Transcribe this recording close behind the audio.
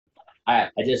All right,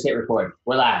 I just hit record.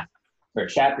 We're live for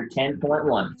chapter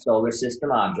 10.1, solar system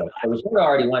objects. So we sort of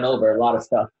already went over a lot of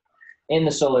stuff in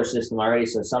the solar system already,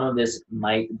 so some of this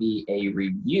might be a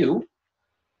review.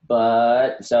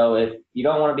 But so if you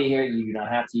don't want to be here, you do not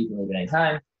have to. You can leave at any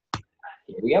time.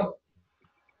 Here we go.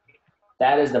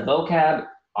 That is the vocab.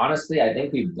 Honestly, I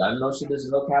think we've done most of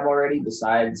this vocab already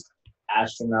besides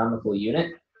astronomical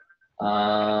unit,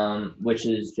 which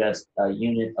is just a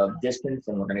unit of distance,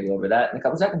 and we're going to go over that in a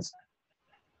couple seconds.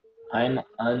 I'm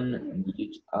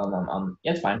unmute.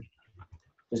 Yeah, it's fine.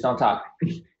 Just don't talk.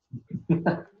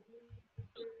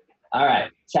 All right,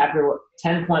 chapter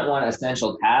 10.1,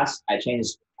 essential tasks. I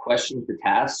changed questions to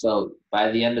tasks, so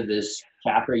by the end of this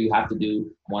chapter, you have to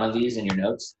do one of these in your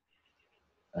notes.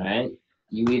 All right,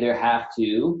 you either have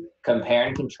to compare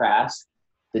and contrast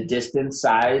the distance,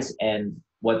 size, and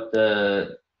what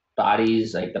the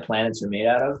bodies, like the planets, are made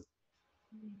out of.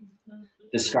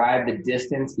 Describe the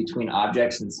distance between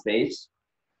objects in space,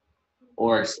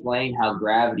 or explain how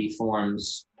gravity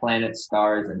forms planets,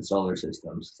 stars, and solar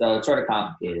systems. So it's sort of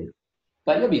complicated,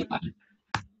 but you'll be fine.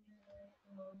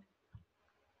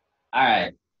 All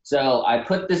right, so I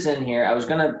put this in here. I was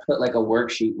gonna put like a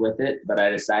worksheet with it, but I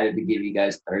decided to give you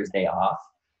guys Thursday off,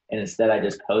 and instead I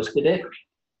just posted it.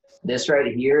 This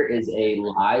right here is a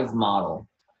live model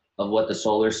of what the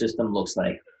solar system looks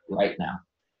like right now.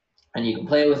 And you can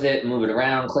play with it, move it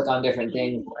around, click on different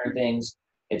things, learn things.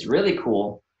 It's really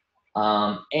cool.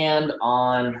 And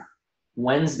on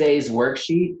Wednesday's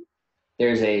worksheet,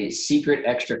 there's a secret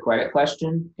extra credit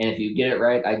question. And if you get it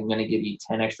right, I'm going to give you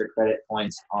 10 extra credit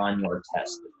points on your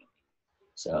test.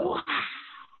 So,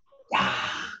 yeah.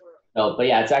 Oh, but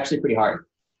yeah, it's actually pretty hard.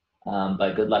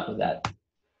 But good luck with that.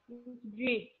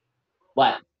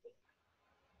 What?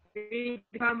 Read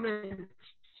the comments.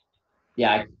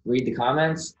 Yeah, read the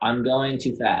comments. I'm going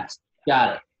too fast.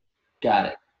 Got it. Got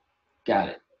it. Got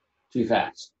it. Too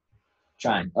fast.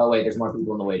 Trying. Oh, wait, there's more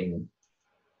people in the waiting room.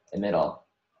 Admit all.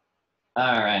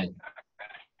 All right.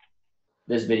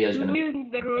 This video is going to...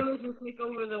 The rulers will take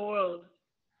over the world.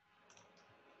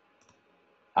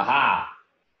 Aha.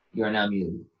 You are now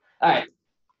muted. All right.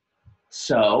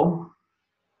 So,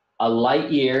 a light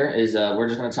year is... we're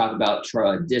just going to talk about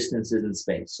distances in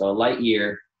space. So, a light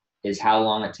year is how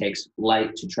long it takes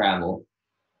light to travel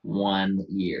 1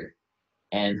 year.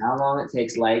 And how long it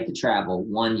takes light to travel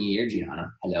 1 year,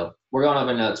 Gianna, hello, we're going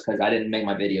over notes because I didn't make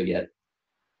my video yet,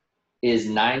 is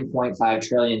 9.5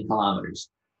 trillion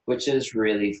kilometers, which is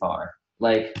really far.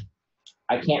 Like,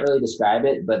 I can't really describe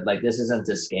it, but like this isn't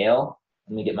to scale.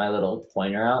 Let me get my little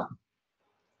pointer out.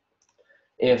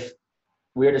 If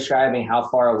we're describing how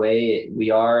far away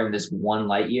we are in this 1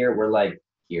 light year, we're like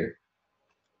here.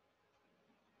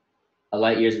 A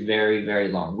light year is very, very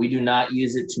long. We do not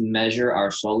use it to measure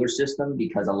our solar system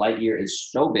because a light year is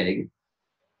so big,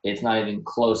 it's not even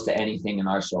close to anything in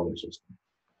our solar system.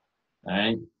 All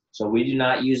right? So we do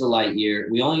not use a light year.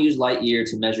 We only use light year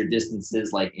to measure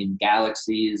distances like in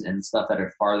galaxies and stuff that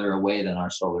are farther away than our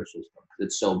solar system.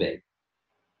 It's so big.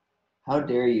 How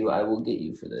dare you? I will get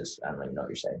you for this. I don't even know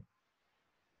what you're saying.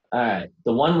 All right,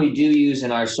 the one we do use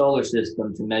in our solar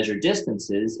system to measure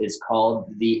distances is called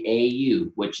the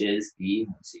AU, which is the,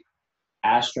 let's see,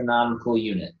 astronomical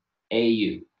unit,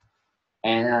 AU.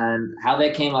 And how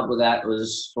they came up with that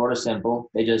was sort of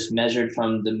simple. They just measured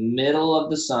from the middle of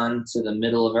the sun to the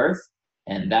middle of Earth,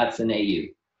 and that's an AU.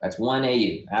 That's 1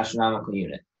 AU, astronomical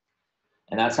unit.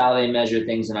 And that's how they measure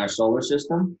things in our solar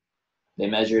system. They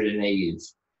measure it in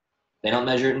AUs. They don't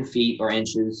measure it in feet or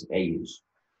inches, AUs.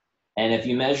 And if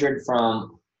you measured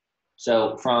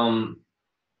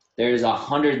there's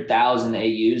 100,000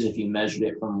 AUs if you measured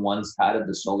it from one side of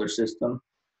the solar system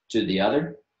to the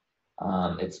other.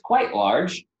 It's quite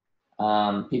large.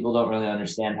 People don't really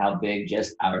understand how big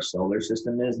just our solar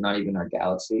system is, not even our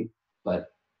galaxy, but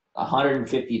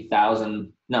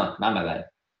 150,000, no, not my bad.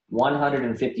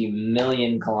 150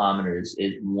 million kilometers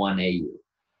is 1 AU.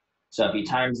 So if you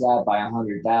times that by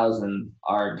 100,000,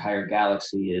 our entire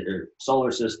galaxy or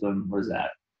solar system, what is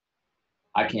that?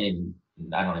 I don't even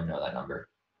know that number.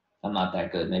 I'm not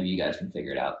that good. Maybe you guys can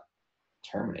figure it out.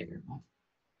 Terminator.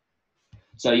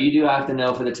 So you do have to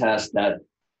know for the test that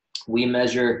we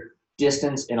measure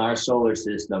distance in our solar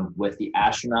system with the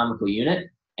astronomical unit.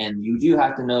 And you do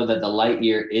have to know that the light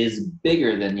year is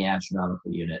bigger than the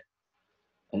astronomical unit.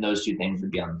 And those two things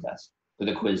would be on the test for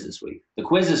the quiz this week. The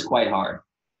quiz is quite hard.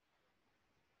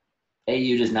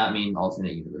 AU does not mean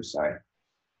alternate universe, sorry.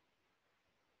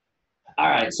 All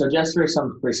right, so just for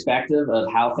some perspective of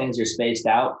how things are spaced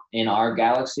out in our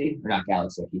galaxy, or not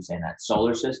galaxy, I keep saying that,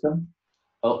 solar system.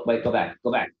 Oh, wait, go back.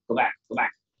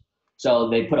 So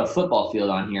they put a football field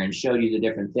on here and showed you the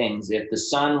different things. If the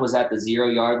sun was at the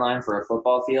 0-yard line for a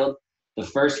football field, the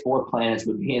first 4 planets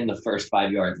would be in the first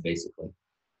 5 yards, basically,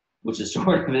 which is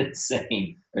sort of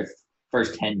insane. Or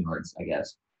first 10 yards, I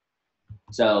guess.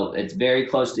 So it's very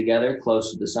close together,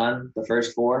 close to the sun, the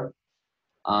first 4.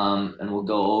 And we'll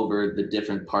go over the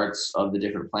different parts of the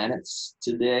different planets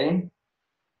today.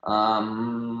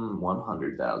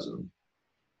 100,000.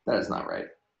 That is not right.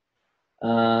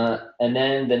 And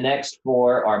then the next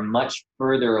 4 are much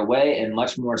further away and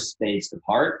much more spaced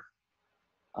apart.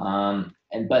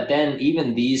 But then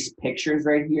even these pictures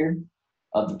right here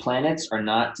of the planets are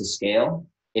not to scale.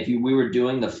 If we were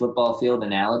doing the football field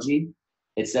analogy,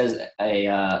 it says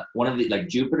one of the, like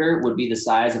Jupiter would be the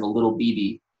size of a little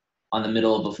BB on the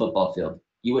middle of a football field.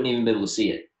 You wouldn't even be able to see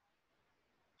it.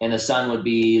 And the sun would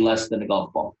be less than a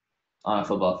golf ball on a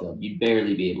football field. You'd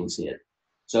barely be able to see it.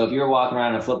 So if you were walking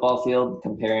around a football field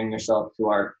comparing yourself to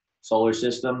our solar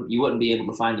system, you wouldn't be able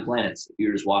to find the planets if you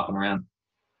were just walking around.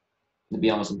 It'd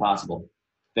be almost impossible.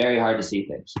 Very hard to see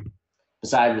things.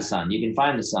 Besides the sun. You can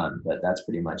find the sun, but that's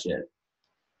pretty much it.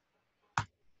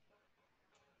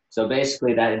 So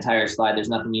basically that entire slide, there's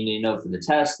nothing you need to know for the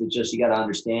test. It's just you got to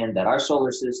understand that our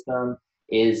solar system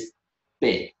is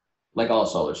big, like all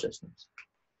solar systems.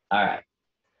 All right.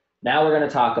 Now we're going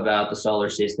to talk about the solar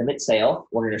system itself.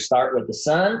 We're going to start with the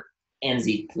sun and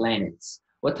the planets.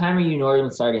 What time are you normally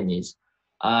starting these?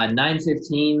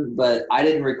 9:15, but I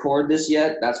didn't record this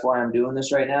yet. That's why I'm doing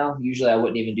this right now. Usually I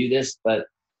wouldn't even do this, but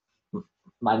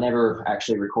I never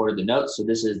actually recorded the notes, so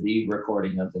this is the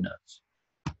recording of the notes.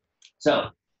 So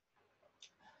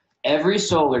every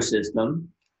solar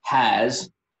system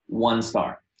has one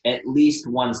star, at least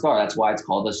one star. That's why it's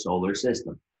called a solar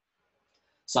system.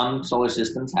 Some solar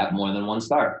systems have more than one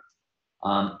star.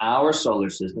 Our solar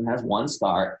system has one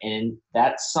star, and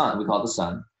that sun, we call it the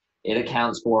sun, it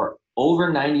accounts for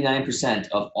over 99%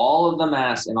 of all of the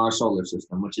mass in our solar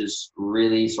system, which is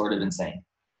really sort of insane.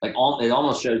 Like it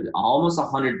almost shows almost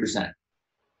 100%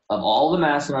 of all the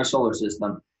mass in our solar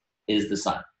system is the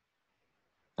sun.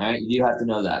 All right, you do have to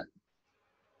know that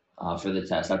for the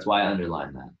test. That's why I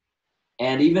underlined that.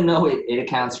 And even though it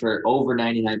accounts for over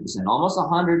 99%, almost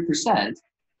 100%,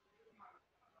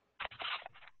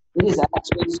 it is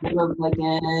actually sort of like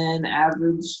an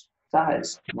average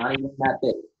size, not even that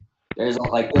big. There's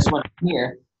like this one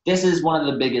here. This is one of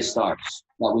the biggest stars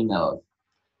that we know of.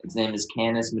 Its name is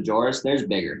Canis Majoris. There's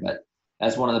bigger, but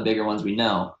that's one of the bigger ones we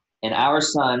know. And our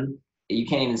sun, you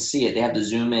can't even see it. They have to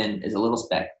zoom in. Is a little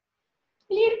speck.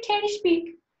 Little tiny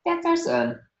speck. That's our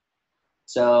sun.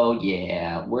 So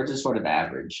yeah, we're just sort of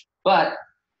average. But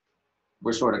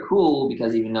we're sort of cool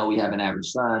because even though we have an average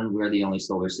sun, we're the only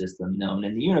solar system known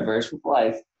in the universe with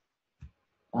life.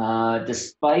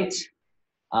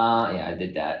 Yeah, I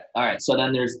did that. All right, so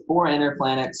then there's 4 inner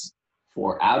planets,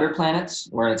 4 outer planets.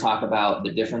 We're going to talk about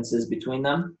the differences between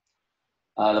them.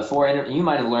 The 4 inner, you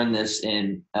might have learned this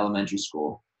in elementary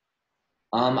school.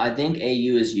 I think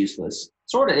AU is useless.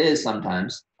 Sort of is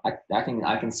sometimes. I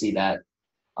can see that.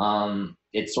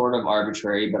 It's sort of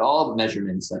arbitrary, but all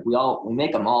measurements, like we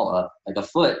make them all up. Like a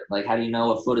foot, like how do you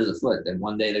know a foot is a foot? Then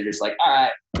one day they're just like, all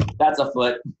right, that's a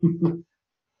foot.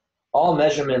 All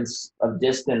measurements of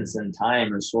distance and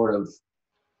time are sort of,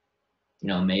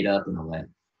 made up in a way.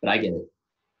 But I get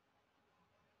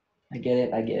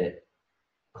it.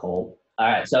 Cool.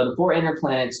 All right, so the 4 inner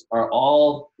planets are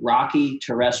all rocky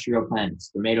terrestrial planets.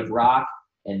 They're made of rock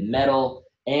and metal,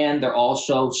 and they're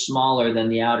also smaller than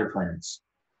the outer planets.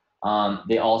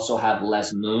 They also have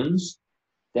less moons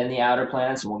than the outer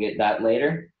planets, and we'll get that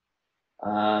later.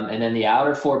 And then the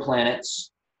outer 4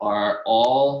 planets are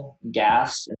all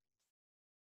gas.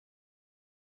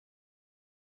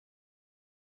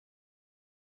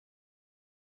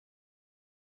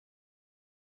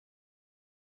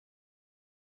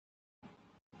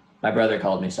 My brother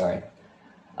called me, sorry.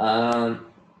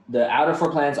 The outer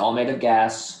 4 planets all made of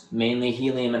gas, mainly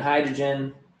helium and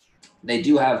hydrogen. They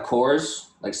do have cores,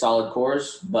 like solid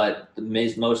cores, but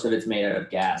most of it's made out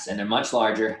of gas, and they're much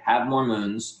larger, have more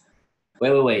moons.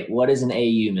 Wait. What is an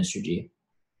AU, Mr. G?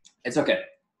 It's okay.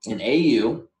 An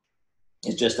AU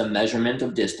is just a measurement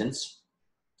of distance,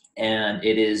 and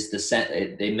it is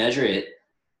they measure it.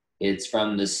 It's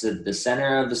from the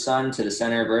center of the sun to the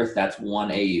center of Earth. That's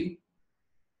 1 AU.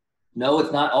 No,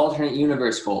 it's not alternate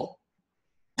universe, Cole.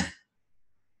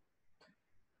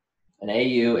 An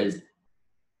AU is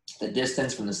the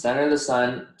distance from the center of the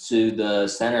sun to the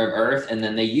center of Earth, and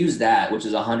then they use that, which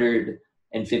is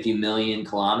 150 million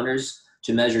kilometers,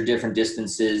 to measure different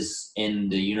distances in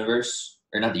the universe,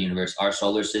 or not the universe, our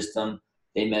solar system.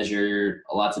 They measure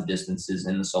lots of distances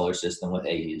in the solar system with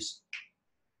AUs.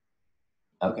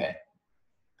 Okay.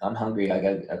 I'm hungry.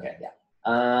 Okay, yeah.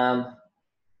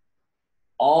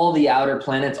 All the outer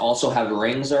planets also have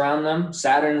rings around them.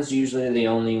 Saturn's usually the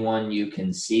only one you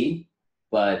can see,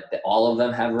 but all of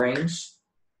them have rings.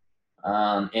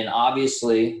 And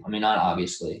obviously, I mean, not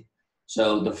obviously.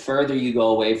 So the further you go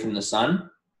away from the sun,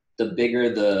 the bigger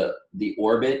the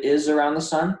orbit is around the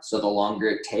sun. So the longer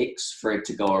it takes for it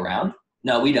to go around.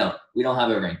 No, we don't. We don't have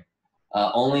a ring.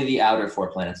 Only the outer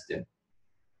 4 planets do.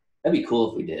 That'd be cool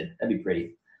if we did. That'd be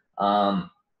pretty.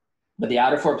 But the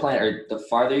outer 4 planet, or the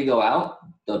farther you go out,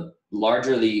 the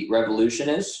larger the revolution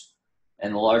is,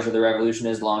 and the larger the revolution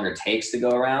is, the longer it takes to go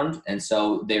around, and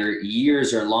so their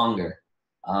years are longer.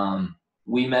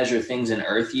 We measure things in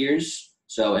Earth years,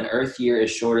 so an Earth year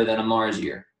is shorter than a Mars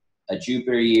year. A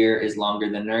Jupiter year is longer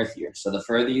than an Earth year. So the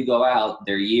further you go out,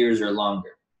 their years are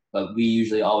longer, but we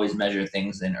usually always measure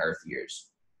things in Earth years.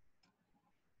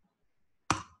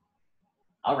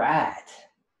 All right.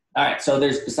 All right, so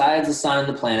there's, besides the sun and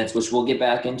the planets, which we'll get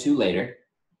back into later.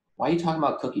 Why are you talking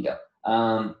about cookie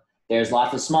dough? There's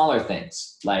lots of smaller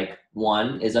things. Like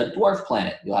one is a dwarf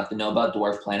planet. You'll have to know about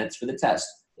dwarf planets for the test.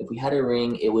 If we had a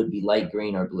ring, it would be light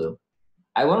green or blue.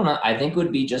 I don't know. I think it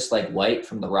would be just like white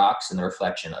from the rocks and the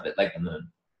reflection of it, like the moon,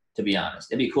 to be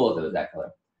honest. It'd be cool if it was that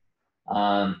color.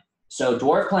 So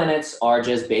dwarf planets are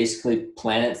just basically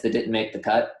planets that didn't make the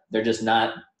cut. They're just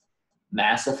not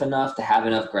massive enough to have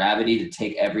enough gravity to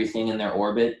take everything in their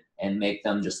orbit and make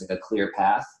them just like a clear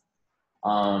path.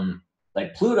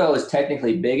 Like Pluto is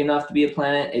technically big enough to be a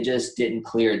planet. It just didn't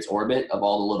clear its orbit of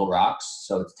all the little rocks,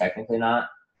 so it's technically not.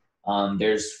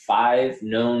 There's 5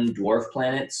 known dwarf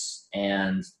planets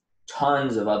and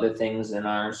tons of other things in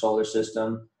our solar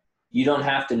system. You don't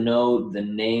have to know the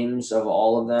names of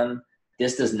all of them.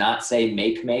 This does not say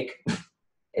make.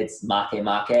 It's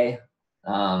make.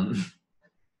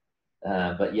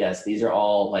 But yes, these are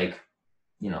all like,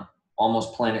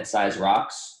 almost planet-sized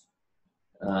rocks.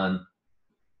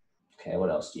 Okay,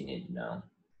 what else do you need to know?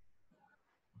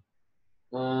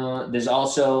 There's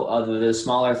also other the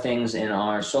smaller things in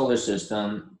our solar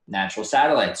system, natural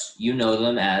satellites. You know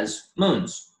them as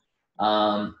moons.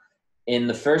 In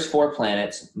the first 4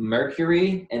 planets,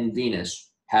 Mercury and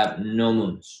Venus have no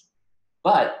moons.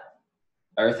 But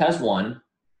Earth has 1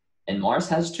 and Mars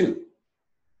has 2.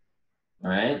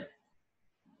 All right?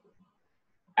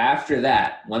 After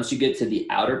that, once you get to the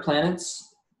outer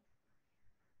planets,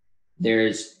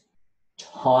 there's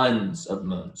tons of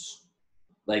moons.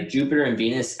 Like Jupiter and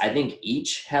Venus, I think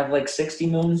each have like 60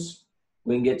 moons.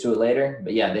 We can get to it later.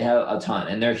 But yeah, they have a ton.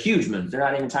 And they're huge moons. They're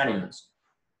not even tiny moons.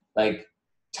 Like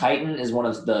Titan is one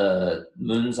of the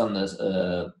moons on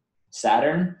the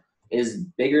Saturn, is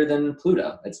bigger than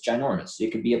Pluto. It's ginormous.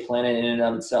 It could be a planet in and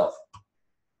of itself.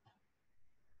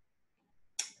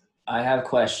 I have a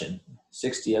question.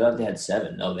 60, I thought they had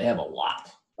 7. No, they have a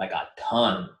lot. Like a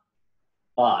ton.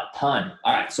 A ton.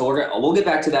 All right, so we'll get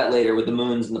back to that later with the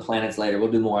moons and the planets later.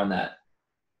 We'll do more on that.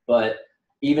 But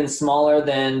even smaller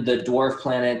than the dwarf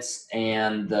planets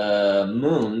and the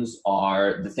moons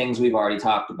are the things we've already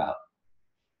talked about.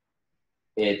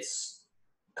 It's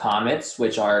comets,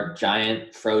 which are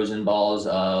giant frozen balls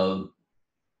of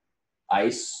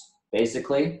ice,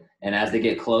 basically. And as they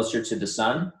get closer to the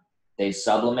sun, they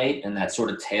sublimate, and that sort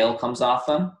of tail comes off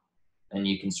them, and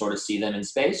you can sort of see them in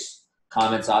space.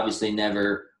 Comets obviously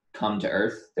never come to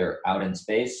Earth. They're out in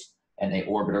space, and they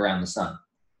orbit around the sun.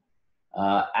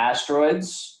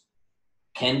 Asteroids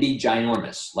can be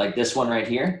ginormous, like this one right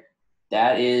here.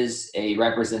 That is a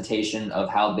representation of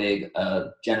how big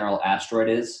a general asteroid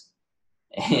is.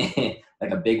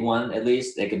 Like a big one, at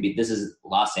least. It could be, this is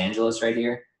Los Angeles right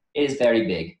here. It is very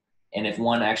big. And if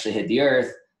one actually hit the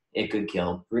Earth, it could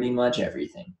kill pretty much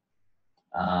everything.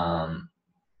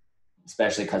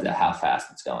 Especially because of how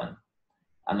fast it's going.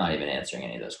 I'm not even answering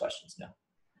any of those questions, no.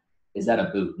 Is that a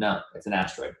boot? No, it's an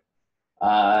asteroid.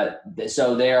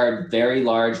 So they are very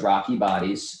large rocky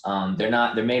bodies.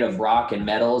 They're made of rock and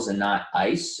metals and not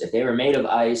ice. If they were made of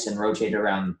ice and rotated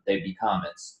around, they'd be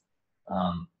comets.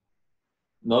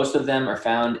 Most of them are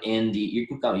found in you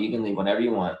can leave whenever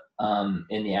you want,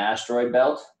 in the asteroid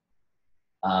belt,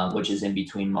 which is in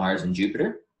between Mars and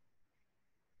Jupiter.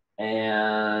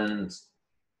 And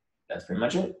that's pretty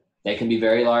much it. They can be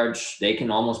very large. They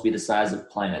can almost be the size of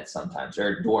planets sometimes,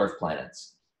 or dwarf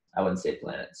planets. I wouldn't say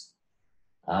planets.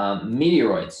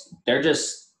 Meteoroids, they're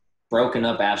just broken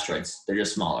up asteroids. They're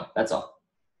just smaller, that's all.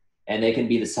 And they can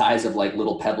be the size of like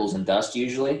little pebbles and dust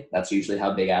usually. That's usually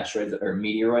how big asteroids or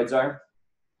meteoroids are.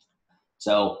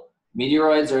 So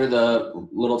meteoroids are the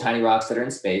little tiny rocks that are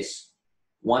in space.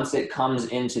 Once it comes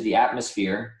into the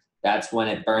atmosphere, that's when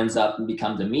it burns up and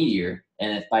becomes a meteor.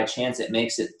 And if by chance it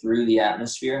makes it through the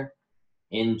atmosphere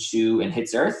into and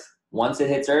hits Earth, once it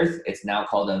hits Earth, it's now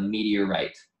called a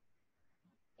meteorite.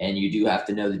 And you do have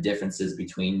to know the differences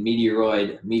between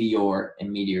meteoroid, meteor,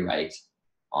 and meteorite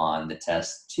on the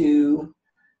test too.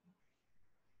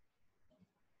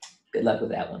 Good luck with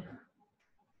that one.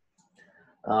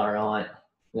 All right,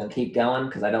 we're gonna keep going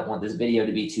because I don't want this video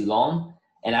to be too long.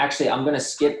 And actually, I'm gonna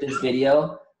skip this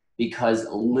video because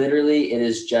literally it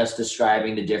is just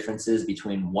describing the differences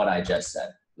between what I just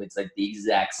said. It's like the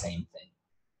exact same thing.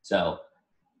 So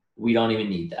we don't even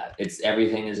need that.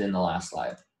 Everything is in the last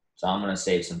slide. So I'm gonna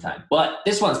save some time. But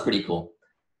this one's pretty cool.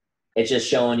 It's just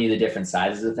showing you the different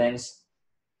sizes of things.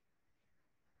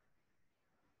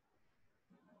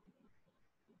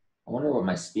 I wonder what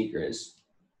my speaker is.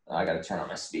 Oh, I gotta turn on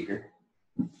my speaker.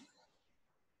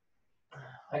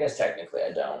 I guess technically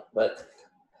I don't, but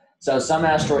so some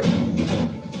asteroid.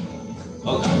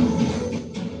 Oh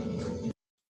God.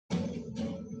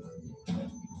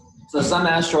 So some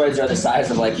asteroids are the size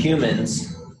of like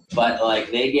humans, but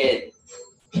like they get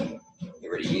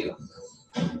rid of you.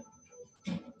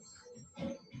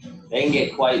 They can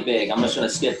get quite big. I'm just gonna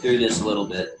skip through this a little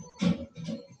bit. Get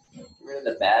rid of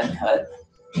the bad cut.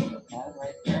 Bad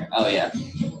right there. Oh yeah.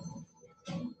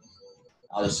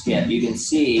 I'll just skip. You can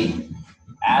see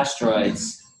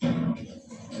asteroids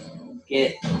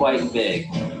get quite big.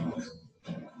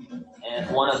 And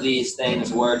if one of these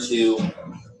things were to,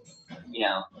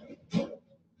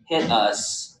 hit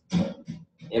us,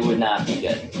 it would not be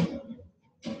good.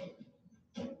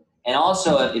 And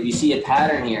also, if you see a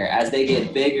pattern here, as they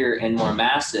get bigger and more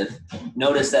massive,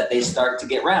 notice that they start to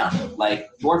get round, like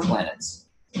dwarf planets.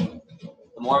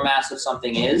 The more massive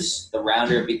something is, the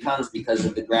rounder it becomes because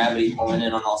of the gravity pulling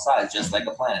in on all sides, just like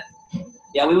a planet.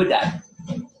 Yeah, we would die.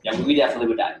 Yeah, we definitely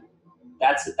would die.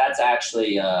 That's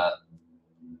actually, I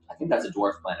think that's a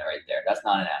dwarf planet right there. That's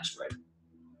not an asteroid.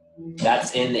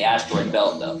 That's in the asteroid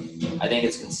belt, though. I think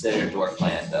it's considered a dwarf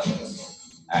planet, though.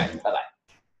 All right, bye-bye.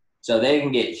 So they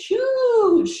can get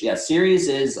huge. Yeah, Ceres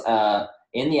is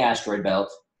in the asteroid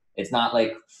belt. It's not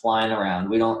like flying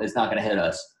around. It's not going to hit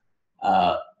us.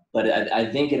 But I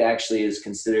think it actually is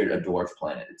considered a dwarf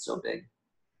planet. It's so big.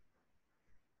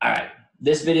 All right,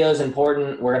 this video is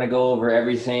important. We're going to go over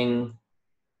everything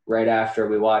right after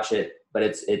we watch it. But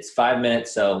it's 5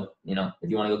 minutes, so if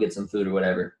you want to go get some food or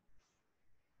whatever.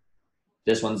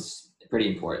 This one's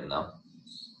pretty important, though.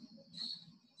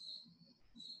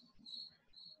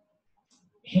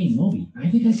 Hey, Moby, I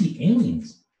think I see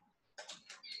aliens.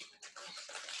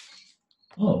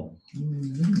 Oh,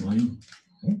 never mind.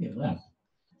 I think they left.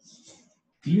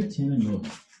 Dear Tim and Moby,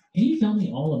 can you tell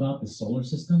me all about the solar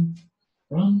system?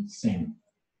 From Sam.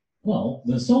 Well,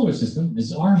 the solar system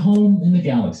is our home in the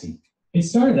galaxy. It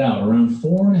started out around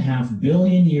 4.5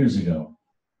 billion years ago.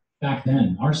 Back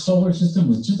then, our solar system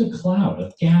was just a cloud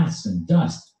of gas and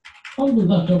dust, probably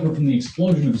left over from the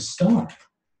explosion of a star.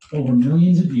 Over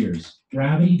millions of years,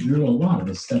 gravity drew a lot of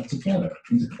this stuff together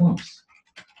into clumps.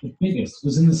 The biggest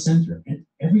was in the center, and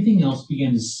everything else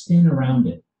began to spin around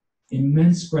it.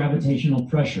 Immense gravitational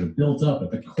pressure built up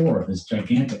at the core of this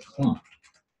gigantic clump.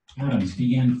 Atoms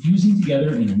began fusing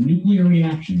together in a nuclear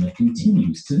reaction that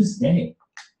continues to this day.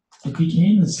 It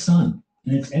became the sun,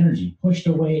 and its energy pushed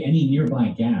away any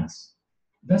nearby gas.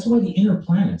 That's why the inner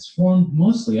planets formed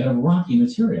mostly out of rocky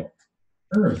material.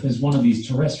 Earth is one of these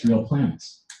terrestrial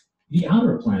planets. The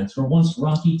outer planets were once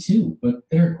rocky too, but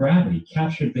their gravity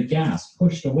captured the gas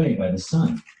pushed away by the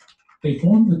sun. They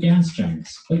formed the gas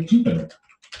giants, like Jupiter.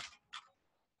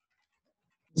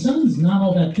 The sun's not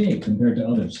all that big compared to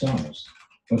other stars,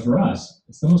 but for us,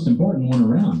 it's the most important one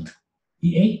around.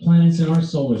 The 8 planets in our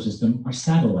solar system are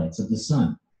satellites of the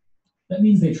sun. That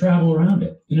means they travel around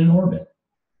it in an orbit.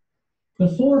 The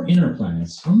 4 inner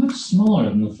planets are much smaller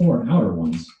than the 4 outer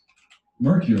ones.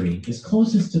 Mercury is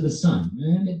closest to the sun,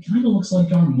 and it kind of looks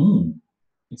like our moon.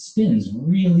 It spins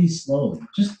really slowly,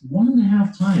 just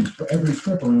 1.5 times for every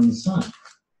trip around the sun.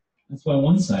 That's why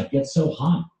one side gets so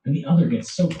hot and the other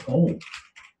gets so cold.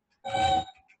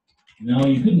 No,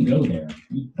 you couldn't go there.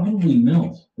 You'd probably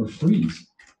melt or freeze.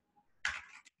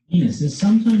 Venus is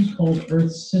sometimes called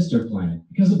Earth's sister planet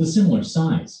because of the similar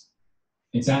size.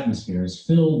 Its atmosphere is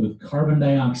filled with carbon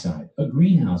dioxide, a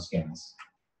greenhouse gas.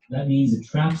 That means it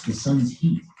traps the sun's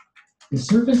heat. The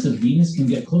surface of Venus can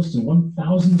get close to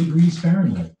 1,000 degrees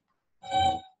Fahrenheit.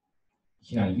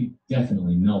 Yeah, you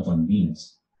definitely melt on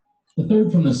Venus. The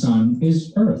third from the sun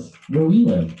is Earth, where we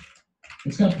live.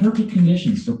 It's got perfect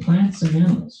conditions for plants and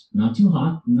animals, not too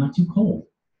hot, not too cold.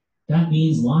 That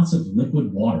means lots of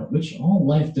liquid water, which all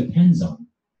life depends on.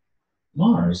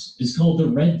 Mars is called the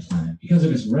red planet because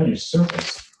of its reddish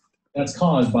surface. That's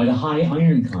caused by the high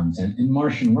iron content in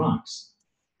Martian rocks.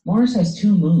 Mars has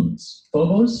two moons,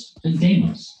 Phobos and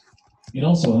Deimos. It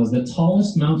also has the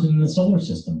tallest mountain in the solar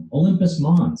system, Olympus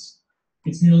Mons.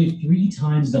 It's nearly 3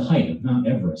 times the height of Mount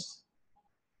Everest.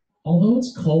 Although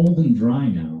it's cold and dry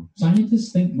now,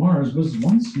 scientists think Mars was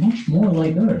once much more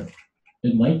like Earth.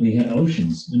 It likely had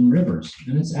oceans and rivers,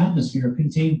 and its atmosphere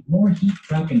contained more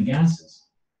heat-trapping gases.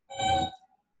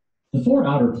 The 4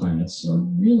 outer planets are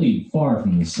really far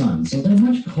from the sun, so they're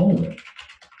much colder.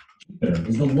 Jupiter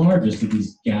is the largest of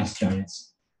these gas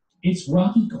giants. Its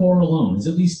rocky core alone is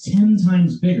at least 10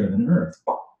 times bigger than Earth.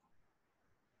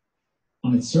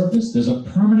 On its surface, there's a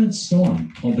permanent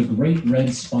storm called the Great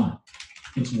Red Spot.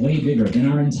 It's way bigger than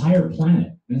our entire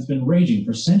planet, and it's been raging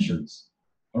for centuries.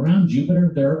 Around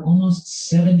Jupiter, there are almost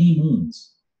 70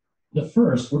 moons. The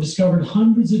first were discovered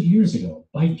hundreds of years ago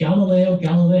by Galileo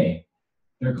Galilei.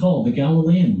 They're called the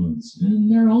Galilean moons,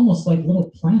 and they're almost like little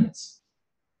planets.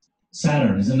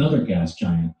 Saturn is another gas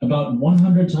giant, about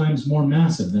 100 times more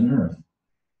massive than Earth.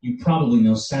 You probably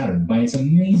know Saturn by its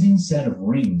amazing set of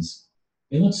rings.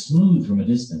 They look smooth from a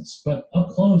distance, but up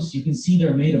close you can see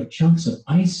they're made of chunks of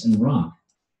ice and rock.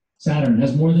 Saturn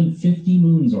has more than 50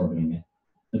 moons orbiting it.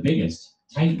 The biggest,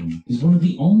 Titan, is one of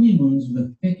the only moons with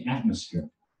a thick atmosphere.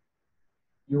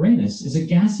 Uranus is a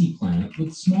gassy planet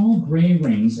with small gray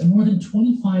rings and more than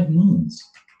 25 moons.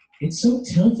 It's so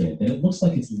tilted that it looks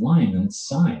like it's lying on its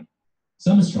side.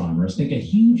 Some astronomers think a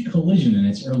huge collision in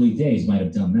its early days might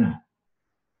have done that.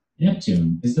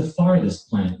 Neptune is the farthest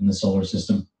planet in the solar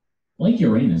system. Like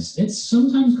Uranus, it's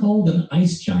sometimes called an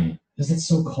ice giant because it's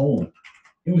so cold.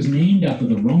 It was named after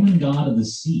the Roman god of the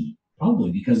sea,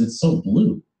 probably because it's so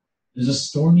blue. There's a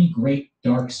stormy great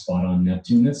dark spot on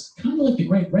Neptune that's kind of like the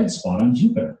great red spot on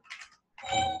Jupiter.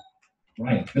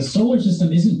 Right, the solar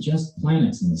system isn't just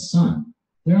planets and the sun.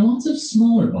 There are lots of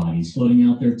smaller bodies floating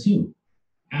out there too.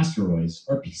 Asteroids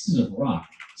are pieces of rock,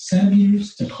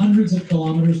 centimeters to hundreds of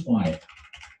kilometers wide.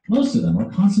 Most of them are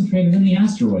concentrated in the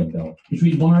asteroid belt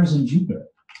between Mars and Jupiter.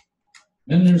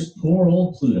 Then there's poor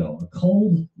old Pluto, a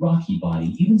cold, rocky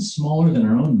body, even smaller than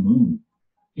our own moon.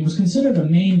 It was considered a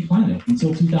main planet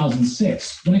until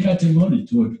 2006, when it got demoted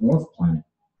to a dwarf planet.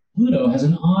 Pluto has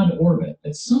an odd orbit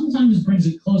that sometimes brings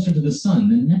it closer to the sun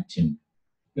than Neptune.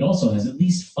 It also has at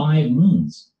least 5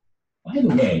 moons. By the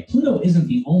way, Pluto isn't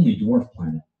the only dwarf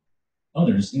planet.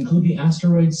 Others include the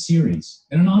asteroid Ceres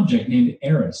and an object named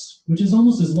Eris, which is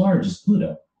almost as large as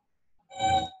Pluto.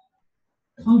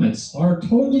 Comets are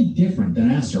totally different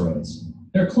than asteroids.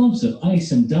 They're clumps of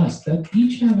ice and dust that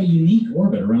each have a unique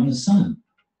orbit around the sun.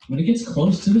 When it gets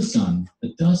close to the sun,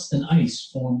 the dust and ice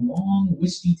form long,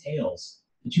 wispy tails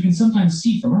that you can sometimes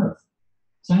see from Earth.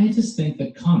 Scientists think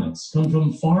that comets come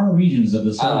from far regions of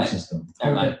the solar system.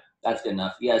 Never mind. That's good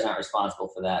enough. You guys aren't responsible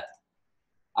for that.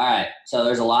 All right, so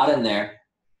there's a lot in there,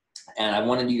 and I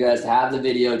wanted you guys to have the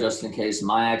video just in case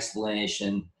my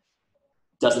explanation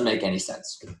doesn't make any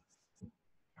sense.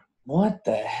 What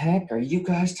the heck are you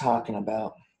guys talking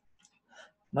about?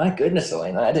 My goodness,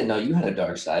 Elena, I didn't know you had a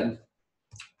dark side.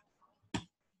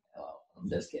 Oh, I'm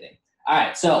just kidding. All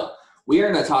right, so we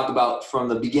are going to talk about from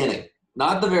the beginning,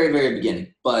 not the very, very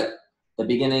beginning, but the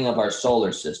beginning of our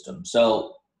solar system.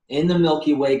 So in the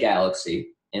Milky Way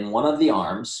galaxy, in one of the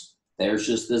arms, there's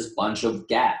just this bunch of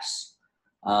gas,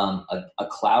 a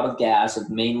cloud of gas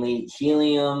of mainly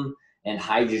helium and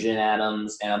hydrogen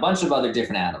atoms and a bunch of other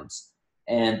different atoms.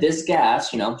 And this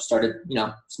gas, started,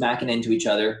 smacking into each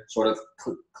other, sort of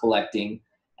collecting.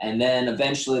 And then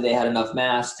eventually they had enough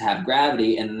mass to have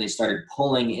gravity, and then they started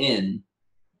pulling in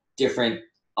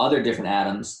other different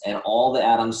atoms, and all the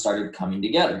atoms started coming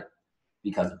together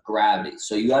because of gravity.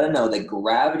 So you got to know that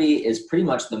gravity is pretty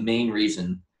much the main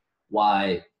reason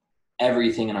why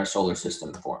everything in our solar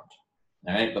system formed.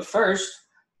 All right, but first,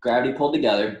 gravity pulled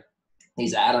together.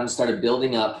 These atoms started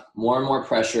building up more and more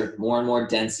pressure, more and more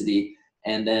density,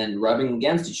 and then rubbing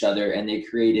against each other, and they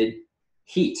created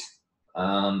heat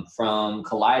from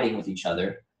colliding with each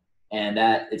other. And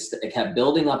it kept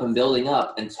building up and building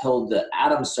up until the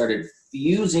atoms started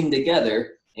fusing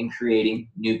together and creating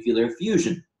nuclear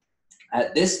fusion.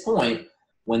 At this point,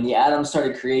 when the atoms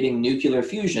started creating nuclear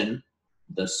fusion,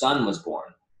 the sun was born.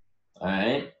 All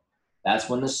right? That's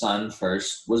when the sun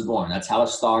first was born. That's how a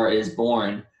star is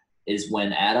born, is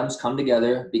when atoms come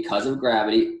together because of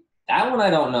gravity. That one I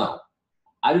don't know.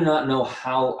 I do not know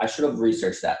how, I should have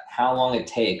researched that, how long it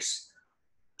takes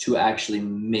to actually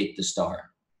make the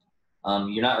star.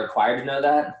 You're not required to know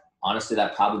that. Honestly,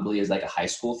 that probably is like a high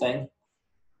school thing.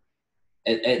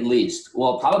 At least.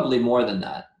 Well, probably more than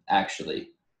that, actually.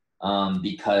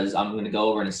 because I'm going to go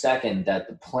over in a second that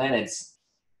the planets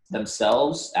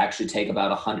themselves actually take about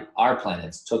 100, our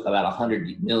planets took about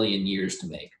 100 million years to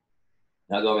make.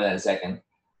 And I'll go over that in a second.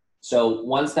 So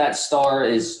once that star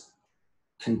is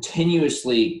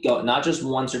continuously not just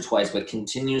once or twice, but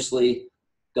continuously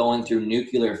going through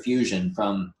nuclear fusion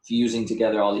from fusing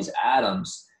together all these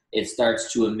atoms, it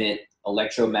starts to emit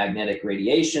electromagnetic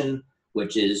radiation,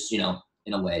 which is,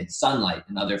 in a way, sunlight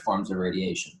and other forms of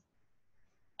radiation.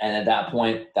 And at that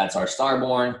point, that's our star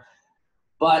born.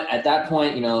 But at that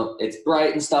point, it's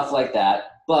bright and stuff like that,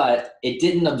 but it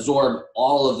didn't absorb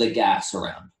all of the gas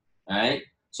around, all right?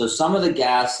 So some of the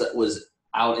gas that was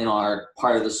out in our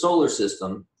part of the solar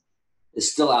system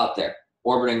is still out there,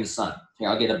 orbiting the sun. Here,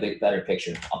 I'll get a better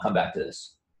picture. I'll come back to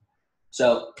this.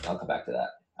 So I'll come back to that.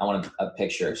 I want a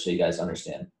picture so you guys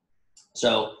understand.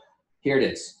 So here it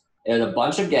is. There's a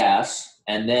bunch of gas,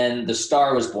 and then the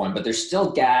star was born, but there's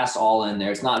still gas all in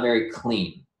there. It's not very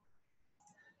clean.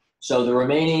 So the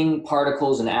remaining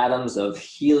particles and atoms of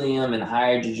helium and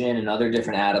hydrogen and other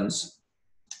different atoms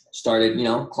started,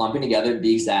 clumping together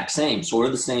the exact same, sort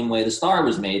of the same way the star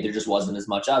was made. There just wasn't as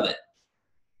much of it.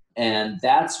 And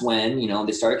that's when,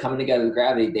 they started coming together with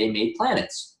gravity. They made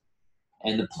planets.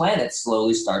 And the planets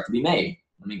slowly start to be made.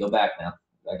 Let me go back now.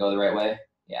 Did I go the right way?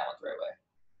 Yeah, I went the right way.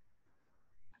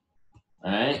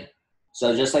 All right.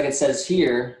 So just like it says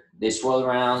here, they swirled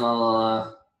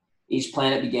around. Each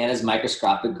planet began as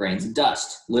microscopic grains of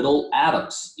dust, little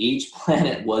atoms. Each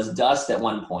planet was dust at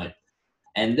one point.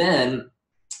 And then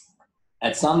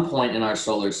at some point in our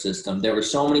solar system, there were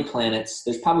so many planets.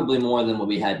 There's probably more than what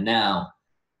we had now.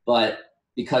 But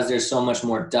because there's so much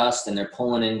more dust and they're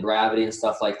pulling in gravity and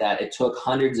stuff like that, it took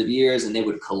hundreds of years and they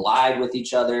would collide with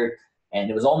each other. And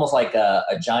it was almost like a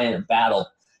giant battle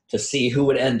to see who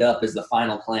would end up as the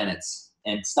final planets.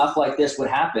 And stuff like this would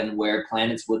happen where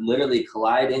planets would literally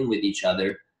collide in with each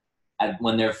other.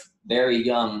 When they're very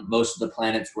young, most of the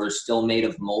planets were still made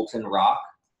of molten rock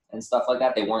and stuff like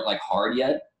that. They weren't like hard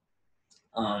yet.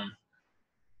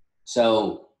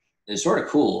 So it's sort of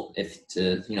cool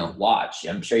to watch.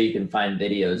 I'm sure you can find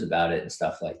videos about it and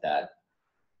stuff like that.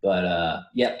 But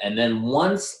yeah, and then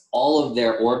once all of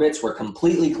their orbits were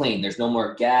completely clean, there's no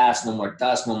more gas, no more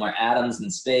dust, no more atoms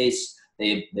in space.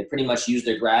 They pretty much use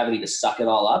their gravity to suck it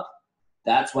all up.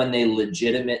 That's when they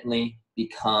legitimately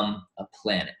become a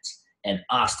planet. And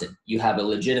Austin, you have a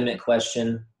legitimate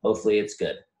question. Hopefully it's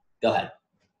good. Go ahead.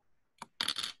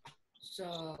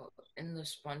 So in the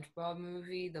SpongeBob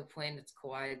movie, the planets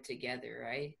collide together,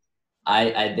 right?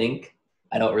 I think,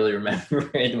 I don't really remember.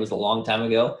 It was a long time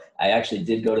ago. I actually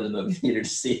did go to the movie theater to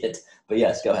see it. But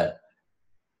yes, go ahead.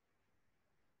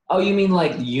 Oh, you mean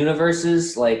like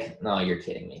universes? No, you're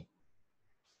kidding me.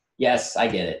 Yes, I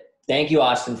get it. Thank you,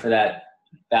 Austin, for that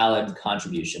valid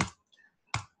contribution.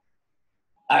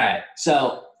 All right,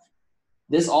 so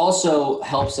this also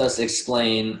helps us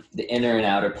explain the inner and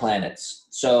outer planets.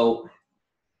 So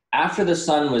after the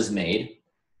sun was made,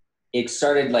 it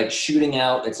started shooting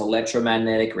out its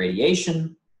electromagnetic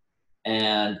radiation,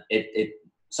 and it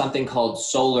something called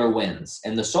solar winds.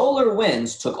 And the solar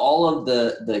winds took all of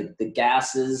the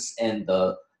gases and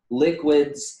the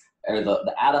liquids, or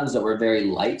the atoms that were very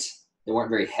light, they weren't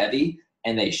very heavy,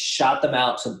 and they shot them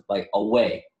out to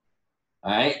away.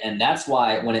 All right, and that's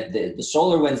why when the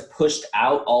solar winds pushed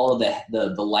out all of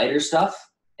the lighter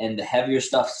stuff and the heavier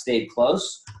stuff stayed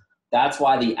close, that's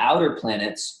why the outer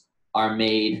planets are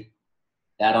made.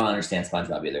 I don't understand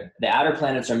SpongeBob either. The outer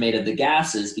planets are made of the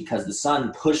gases because the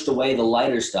sun pushed away the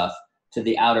lighter stuff to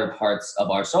the outer parts of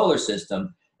our solar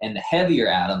system, and the heavier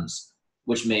atoms,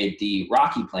 which made the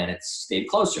rocky planets, stayed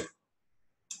closer.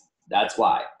 That's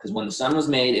why, because when the sun was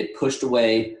made, it pushed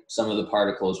away some of the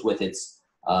particles with its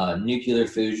nuclear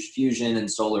fusion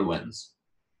and solar winds.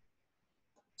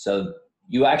 So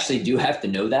you actually do have to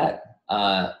know that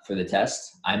for the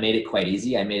test. I made it quite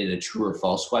easy. I made it a true or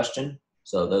false question.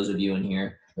 So those of you in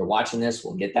here who are watching this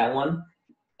will get that one.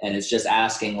 And it's just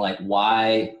asking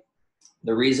why,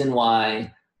 the reason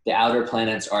why the outer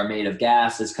planets are made of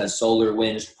gas is because solar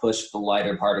winds push the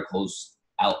lighter particles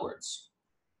outwards.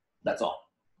 That's all.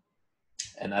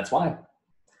 And that's why.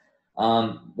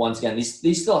 Once again,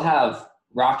 these still have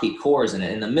rocky cores in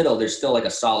it. In the middle, there's still a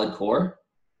solid core.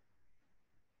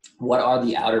 What are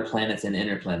the outer planets and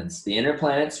inner planets? The inner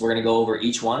planets, we're going to go over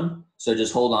each one. So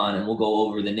just hold on and we'll go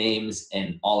over the names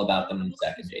and all about them in a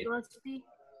second, Jade.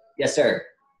 Yes, sir.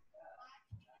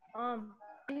 I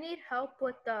need help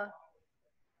with the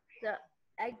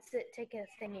exit ticket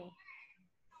thingy.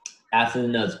 After the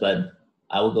notes, bud.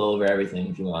 I will go over everything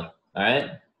if you want. All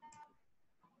right?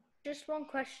 Just one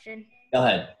question. Go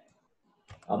ahead.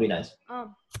 I'll be nice.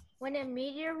 When a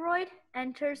meteoroid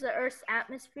enters the Earth's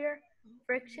atmosphere,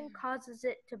 friction causes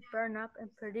it to burn up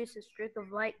and produce a streak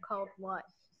of light called what?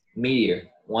 Meteor.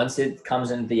 Once it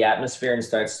comes into the atmosphere and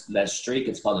starts that streak,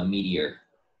 it's called a meteor.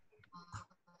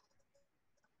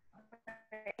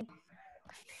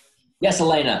 Yes,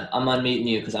 Elena, I'm unmuting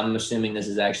you because I'm assuming this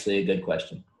is actually a good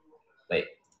question. Wait,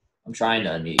 I'm trying to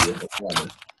unmute you.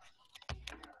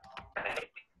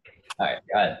 All right,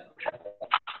 go ahead.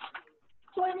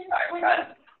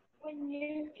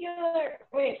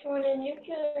 When a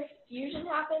nuclear fusion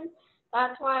happens,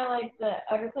 that's why like the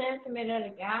other planets are made out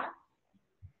of gas?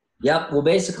 Yep. Well,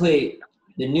 basically,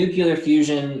 the nuclear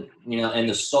fusion, and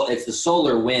it's the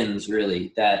solar winds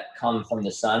really that come from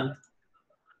the sun.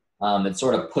 It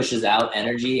sort of pushes out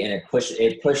energy, and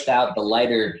it pushed out the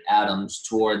lighter atoms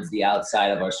towards the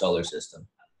outside of our solar system.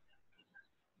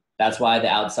 That's why the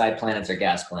outside planets are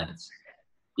gas planets,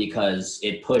 because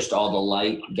it pushed all the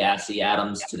light, gassy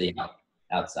atoms to the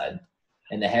outside,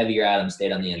 and the heavier atoms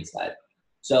stayed on the inside.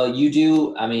 So you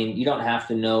don't have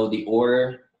to know the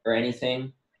order or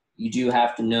anything. You do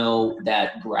have to know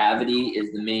that gravity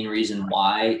is the main reason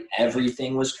why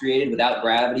everything was created. Without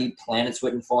gravity, planets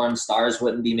wouldn't form, stars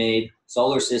wouldn't be made,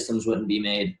 solar systems wouldn't be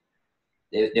made.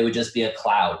 They would just be a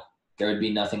cloud. There would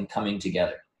be nothing coming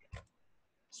together.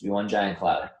 It'd be one giant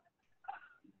cloud.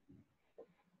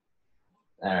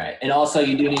 All right. And also,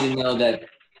 you do need to know that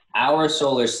our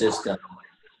solar system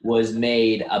was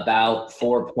made about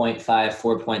 4.5,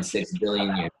 4.6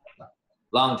 billion years ago.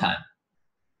 Long time.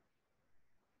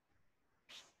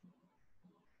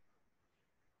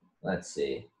 Let's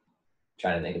see.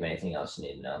 Trying to think of anything else you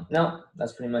need to know. No,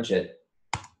 that's pretty much it.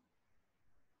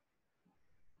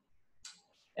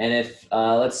 And if,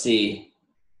 let's see,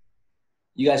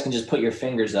 you guys can just put your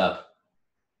fingers up.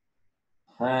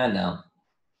 No.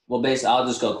 Well, basically, I'll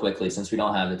just go quickly since we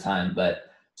don't have the time. But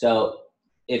so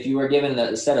if you were given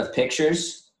a set of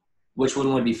pictures, which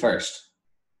one would be first?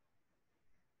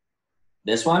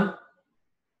 This one?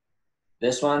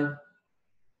 This one?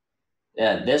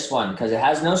 Yeah, this one, because it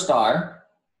has no star.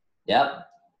 Yep.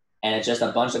 And it's just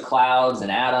a bunch of clouds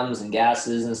and atoms and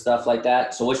gases and stuff like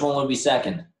that. So which one would be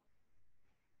second?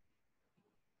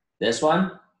 This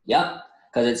one? Yep.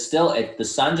 Because it's still, the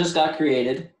sun just got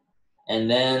created,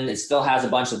 and then it still has a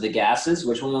bunch of the gases.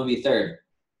 Which one would be third?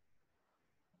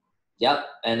 Yep.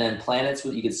 And then planets,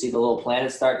 you can see the little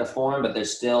planets start to form, but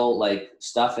there's still like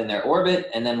stuff in their orbit.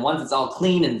 And then once it's all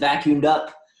clean and vacuumed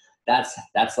up,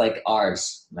 that's like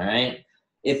ours. All right.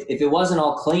 If it wasn't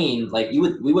all clean, like we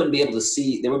wouldn't be able to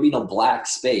see, there would be no black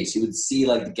space. You would see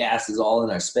like the gases all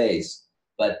in our space,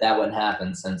 but that wouldn't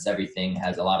happen since everything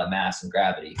has a lot of mass and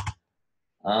gravity.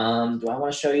 Do I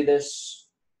want to show you this?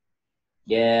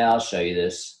 Yeah, I'll show you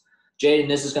this. Jaden,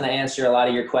 this is going to answer a lot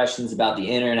of your questions about the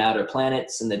inner and outer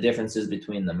planets and the differences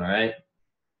between them, all right?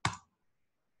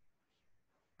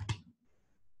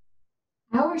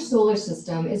 Our solar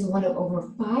system is one of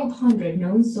over 500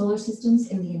 known solar systems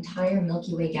in the entire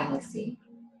Milky Way galaxy.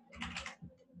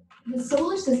 The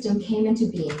solar system came into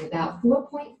being about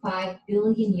 4.5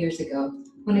 billion years ago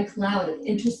when a cloud of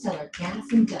interstellar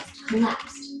gas and dust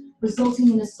collapsed,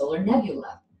 resulting in a solar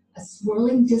nebula, a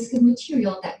swirling disk of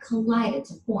material that collided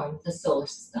to form the solar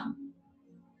system.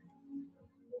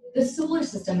 The solar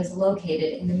system is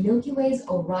located in the Milky Way's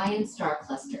Orion star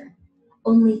cluster.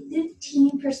 Only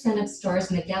 15% of stars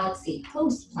in the galaxy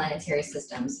host planetary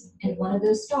systems, and one of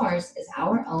those stars is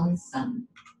our own sun.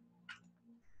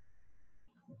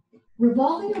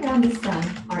 Revolving around the sun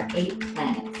are 8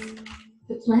 planets.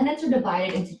 The planets are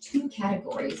divided into 2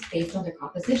 categories based on their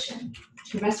composition,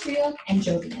 terrestrial and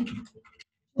Jovian.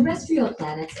 Terrestrial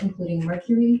planets, including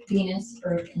Mercury, Venus,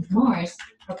 Earth, and Mars,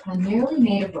 are primarily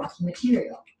made of rocky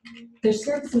material. Their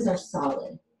surfaces are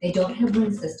solid. They don't have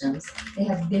moon systems, they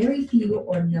have very few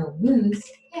or no moons,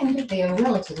 and they are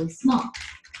relatively small.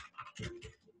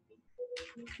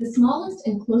 The smallest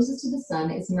and closest to the sun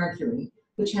is Mercury,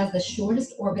 which has the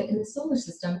shortest orbit in the solar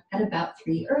system at about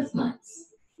 3 Earth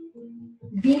months.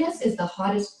 Venus is the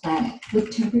hottest planet,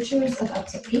 with temperatures of up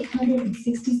to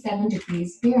 867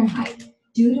 degrees Fahrenheit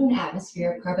due to an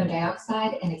atmosphere of carbon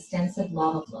dioxide and extensive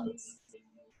lava flows.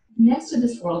 Next to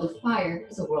this world of fire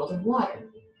is a world of water,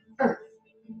 Earth.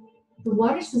 The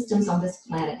water systems on this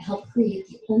planet help create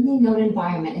the only known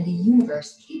environment in the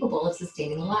universe capable of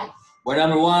sustaining life. We're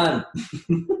number 1.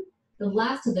 The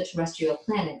last of the terrestrial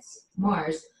planets,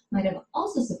 Mars, might have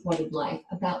also supported life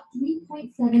about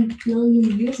 3.7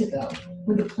 billion years ago,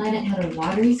 when the planet had a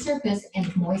watery surface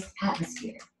and moist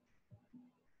atmosphere.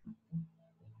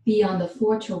 Beyond the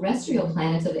 4 terrestrial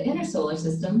planets of the inner solar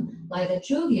system lie the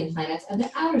Jovian planets of the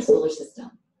outer solar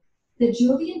system. The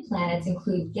Jovian planets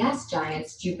include gas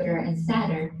giants Jupiter and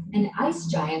Saturn, and ice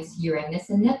giants Uranus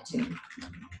and Neptune.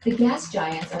 The gas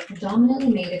giants are predominantly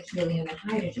made of helium and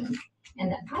hydrogen,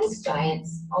 and the ice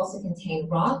giants also contain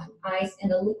rock, ice,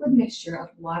 and a liquid mixture of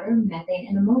water, methane,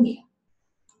 and ammonia.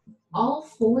 All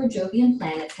 4 Jovian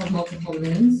planets have multiple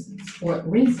moons, sport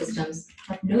ring systems,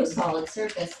 have no solid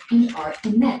surface, and are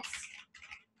immense.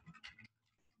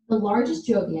 The largest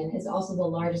Jovian is also the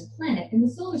largest planet in the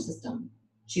solar system,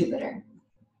 Jupiter.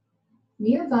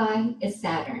 Nearby is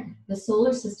Saturn, the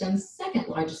solar system's second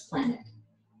largest planet.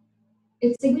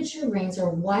 Its signature rings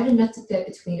are wide enough to fit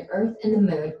between Earth and the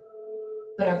Moon,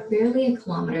 but are barely a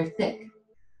kilometer thick.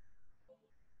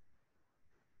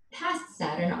 Past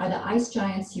Saturn are the ice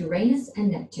giants Uranus and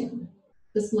Neptune.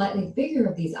 The slightly bigger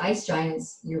of these ice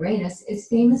giants, Uranus, is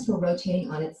famous for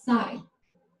rotating on its side.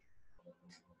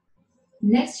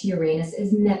 Next to Uranus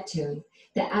is Neptune,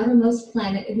 the outermost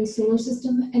planet in the solar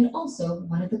system and also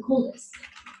one of the coldest.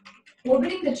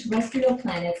 Orbiting the terrestrial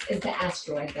planets is the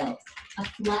asteroid belt, a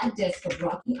flat disk of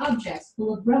rocky objects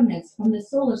full of remnants from the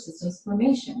solar system's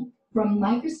formation, from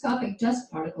microscopic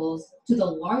dust particles to the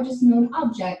largest known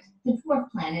object, the dwarf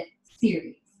planet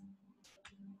Ceres.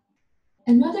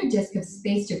 Another disk of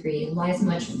space debris lies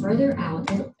much further out.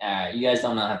 You guys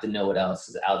don't have to know what else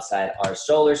is outside our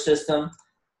solar system.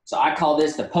 So I call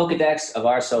this the Pokedex of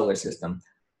our solar system.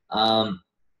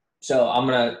 So I'm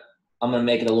gonna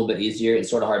make it a little bit easier. It's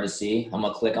sort of hard to see. I'm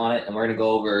gonna click on it and we're gonna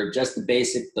go over just the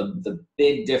basic, the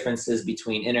big differences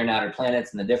between inner and outer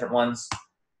planets and the different ones.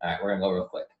 All right, we're gonna go real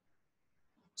quick.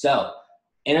 So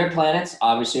inner planets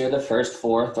obviously are the first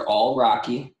 4. They're all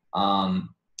rocky.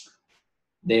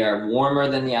 They are warmer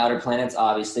than the outer planets,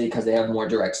 obviously, because they have more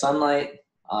direct sunlight.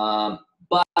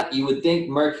 But you would think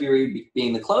Mercury,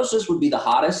 being the closest, would be the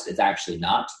hottest. It's actually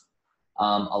not.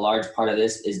 A large part of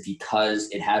this is because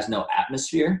it has no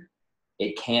atmosphere.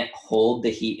 It can't hold the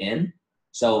heat in.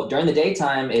 So during the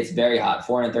daytime, it's very hot,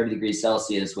 430 degrees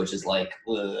Celsius, which is like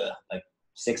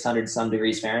 600 some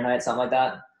degrees Fahrenheit, something like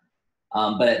that.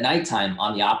 But at nighttime,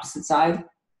 on the opposite side,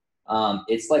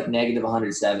 it's like negative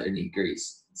 170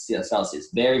 degrees Celsius.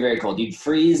 Very, very cold. You'd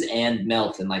freeze and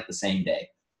melt in like the same day.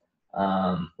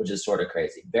 Which is sort of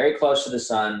crazy. Very close to the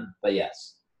sun, but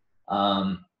yes.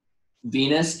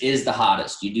 Venus is the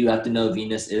hottest. You do have to know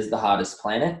Venus is the hottest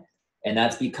planet, and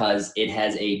that's because it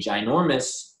has a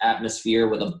ginormous atmosphere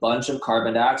with a bunch of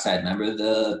carbon dioxide. Remember,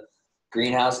 the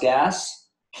greenhouse gas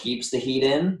keeps the heat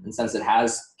in, and since it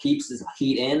keeps the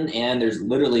heat in, and there's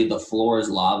literally the floor is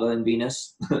lava in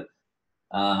Venus,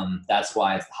 that's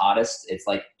why it's the hottest. It's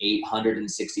like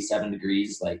 867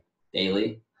 degrees like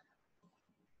daily.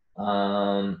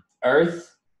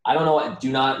 Earth, I don't know what,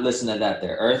 do not listen to that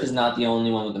there. Earth is not the only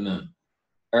one with a moon.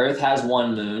 Earth has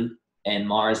 1 moon and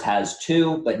Mars has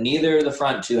 2, but neither of the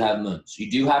front 2 have moons. You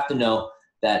do have to know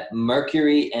that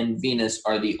Mercury and Venus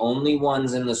are the only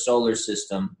ones in the solar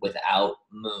system without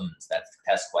moons. That's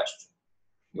the test question.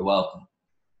 You're welcome.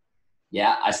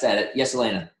 Yeah, I said it. Yes,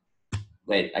 Elena.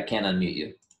 Wait, I can't unmute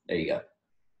you. There you go.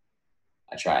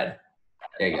 I tried.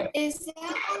 There you go. Is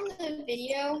that on the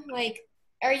video? Like,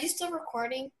 are you still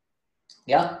recording?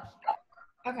 Yep.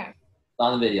 Okay. It's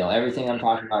on the video. Everything I'm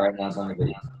talking about right now is on the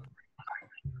video.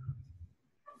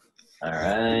 All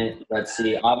right. Let's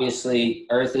see. Obviously,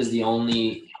 Earth is the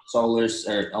only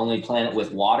only planet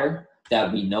with water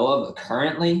that we know of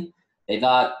currently. They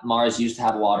thought Mars used to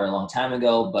have water a long time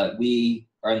ago, but we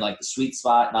are in like the sweet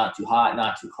spot, not too hot,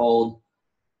 not too cold.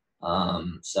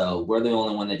 So we're the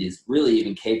only one that is really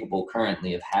even capable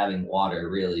currently of having water,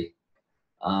 really.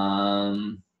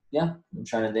 Yeah, I'm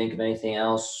trying to think of anything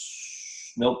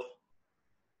else. Nope.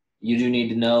 You do need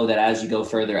to know that as you go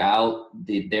further out,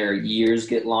 their years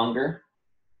get longer,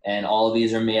 and all of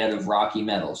these are made out of rocky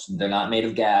metals. They're not made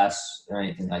of gas or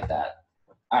anything like that.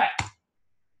 All right.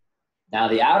 Now,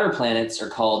 the outer planets are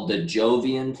called the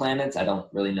Jovian planets. I don't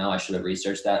really know. I should have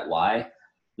researched that. Why?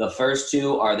 The first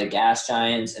 2 are the gas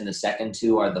giants, and the second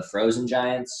 2 are the frozen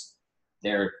giants.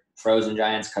 They're frozen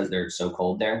giants because they're so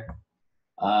cold there.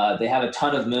 They have a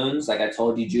ton of moons. Like I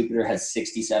told you, Jupiter has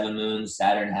 67 moons.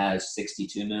 Saturn has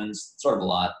 62 moons. Sort of a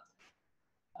lot.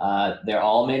 They're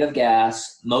all made of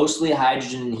gas, mostly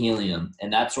hydrogen and helium.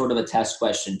 And that's sort of a test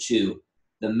question too.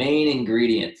 The main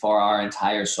ingredient for our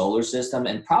entire solar system,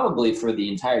 and probably for the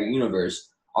entire universe,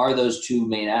 are those 2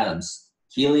 main atoms,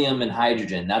 helium and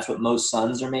hydrogen. That's what most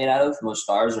suns are made out of. Most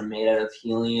stars are made out of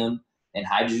helium and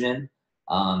hydrogen.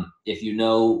 If you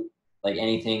know like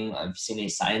anything, I've seen any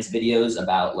science videos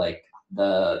about like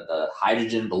the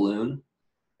hydrogen balloon.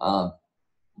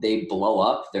 They blow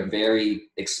up. They're very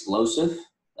explosive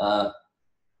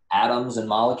atoms and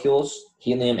molecules.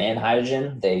 helium and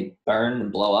hydrogen, they burn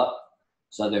and blow up.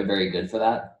 So they're very good for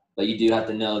that. But you do have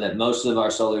to know that most of our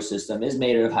solar system is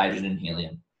made of hydrogen and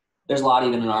helium. There's a lot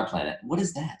even in our planet. What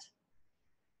is that?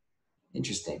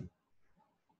 Interesting.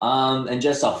 And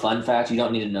just a fun fact, you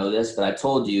don't need to know this, but I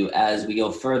told you as we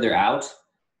go further out,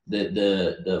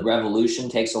 the revolution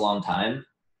takes a long time.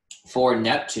 For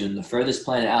Neptune, the furthest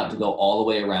planet out to go all the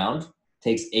way around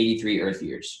takes 83 Earth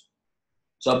years.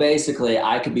 So basically,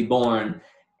 I could be born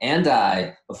and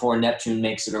die before Neptune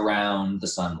makes it around the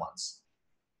sun once.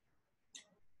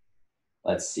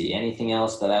 Let's see, anything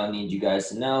else that I need you guys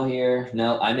to know here?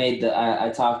 No,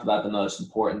 I talked about the most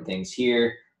important things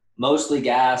here. Mostly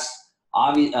gas.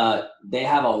 They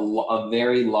have a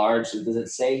very large, does it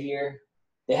say here?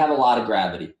 They have a lot of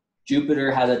gravity.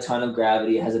 Jupiter has a ton of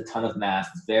gravity. It has a ton of mass.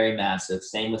 It's very massive.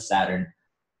 Same with Saturn.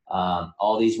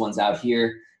 All these ones out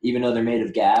here, even though they're made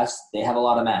of gas, they have a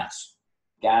lot of mass.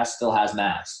 Gas still has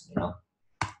mass, you know?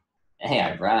 Hey,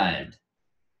 I rhymed.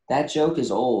 That joke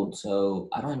is old, so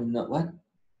I don't even know. What?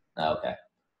 Okay.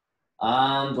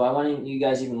 Do I want you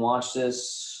guys even watch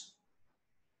this?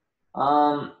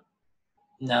 No,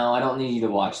 I don't need you to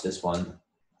watch this one.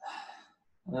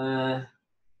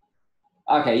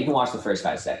 Okay, you can watch the first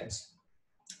 5 seconds.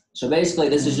 So basically,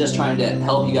 this is just trying to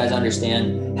help you guys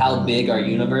understand how big our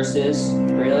universe is,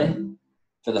 really,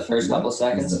 for the first couple of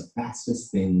seconds. It's the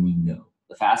fastest thing we know.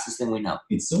 The fastest thing we know.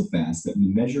 It's so fast that we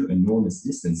measure enormous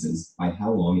distances by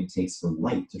how long it takes for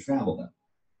light to travel them.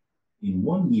 In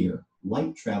 1 year,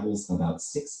 light travels about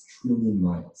 6 trillion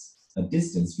miles, a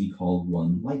distance we call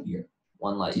 1 light year.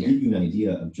 1 light To year. give you an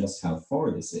idea of just how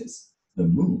far this is, the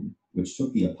moon, which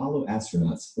took the Apollo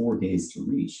astronauts 4 days to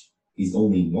reach, is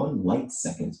only 1 light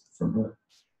second from Earth.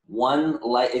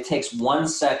 It takes 1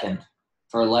 second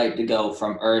for light to go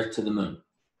from Earth to the moon.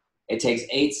 It takes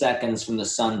 8 seconds from the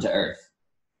sun to Earth.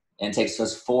 And it takes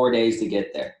us 4 days to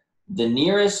get there. The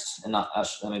nearest, and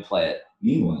let me play it.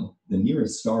 Meanwhile, the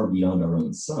nearest star beyond our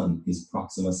own sun is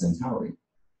Proxima Centauri,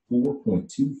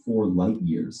 4.24 light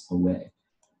years away.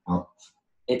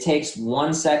 It takes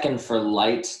 1 second for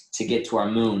light to get to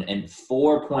our moon and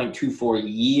 4.24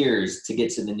 years to get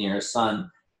to the nearest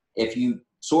sun. If you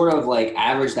sort of like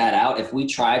average that out, if we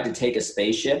tried to take a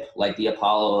spaceship like the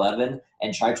Apollo 11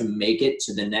 and try to make it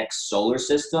to the next solar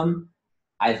system,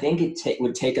 I think it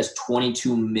would take us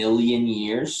 22 million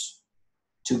years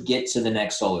to get to the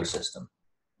next solar system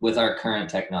with our current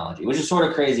technology, which is sort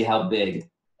of crazy how big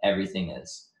everything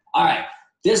is. All right,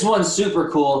 this one's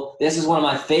super cool. This is one of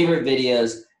my favorite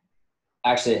videos.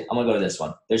 Actually, I'm gonna go to this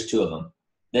one. There's 2 of them.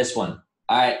 This one.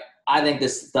 All right, I think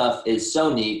this stuff is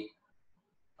so neat.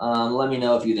 Let me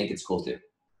know if you think it's cool too.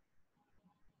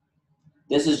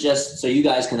 This is just so you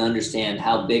guys can understand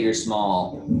how big or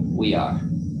small we are.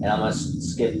 And I'm gonna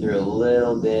skip through a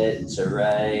little bit to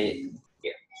right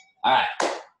here. All right,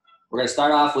 we're gonna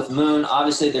start off with moon.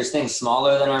 Obviously there's things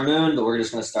smaller than our moon, but we're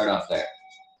just gonna start off there.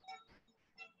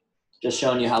 Just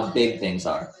showing you how big things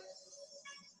are.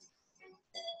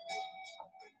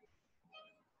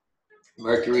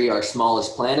 Mercury, our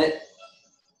smallest planet.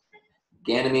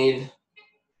 Ganymede.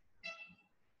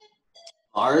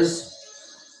 Mars.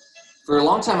 For a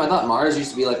long time, I thought Mars used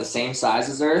to be like the same size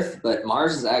as Earth, but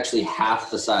Mars is actually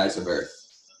half the size of Earth.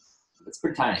 It's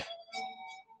pretty tiny.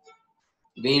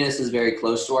 Venus is very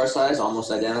close to our size,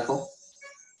 almost identical.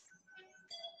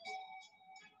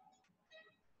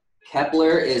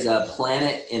 Kepler is a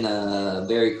planet in a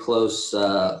very close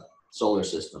solar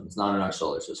system. It's not in our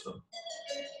solar system.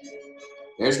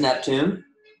 There's Neptune.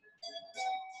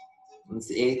 It's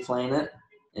the 8th planet.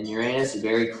 And Uranus is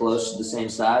very close to the same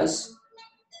size.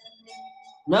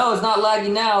 No, it's not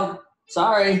laggy now.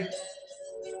 Sorry.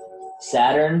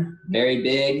 Saturn, very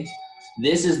big.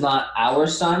 This is not our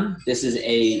sun. This is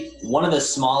one of the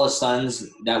smallest suns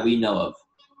that we know of.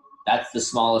 That's the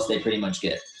smallest they pretty much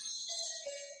get.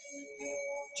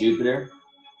 Jupiter.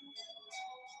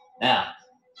 Now,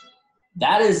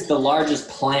 that is the largest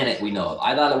planet we know of.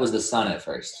 I thought it was the sun at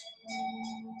first.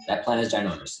 That planet is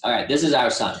ginormous. All right, this is our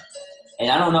sun.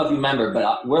 And I don't know if you remember,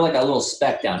 but we're like a little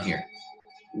speck down here.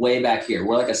 Way back here.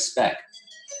 We're like a speck.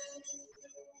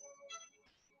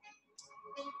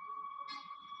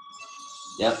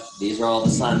 Yep, these are all the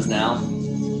suns now.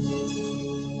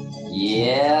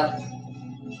 Yeah.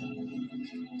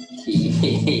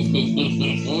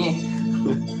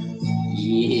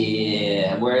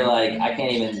 Yeah, we're like, I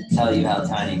can't even tell you how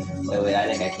tiny. Wait,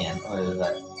 I think I can. Wait, was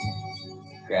that?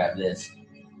 Grab this.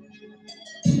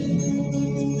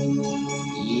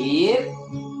 Yep.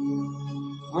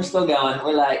 We're still going.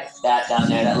 We're like that down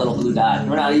there, that little blue dot.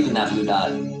 We're not even that blue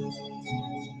dot.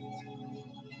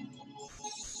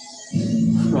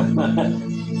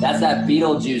 That's that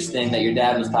Beetlejuice thing that your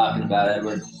dad was talking about,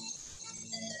 Edward.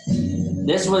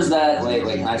 This was that, wait,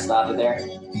 can I stop it there?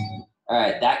 All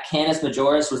right, that Canis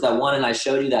Majoris was that one, and I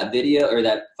showed you that video or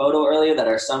that photo earlier that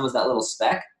our sun was that little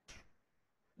speck.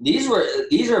 These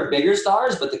are bigger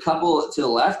stars, but the couple to the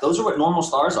left, those are what normal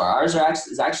stars are. Ours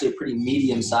is actually a pretty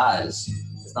medium size.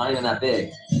 It's not even that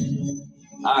big.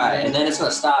 All right, and then it's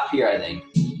gonna stop here, I think.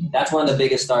 That's one of the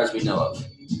biggest stars we know of.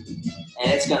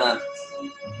 And it's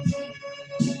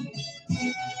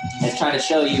trying to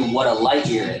show you what a light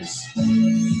year is.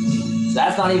 So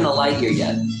that's not even a light year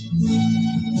yet.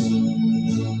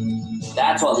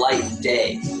 That's a light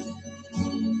day.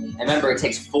 And remember, it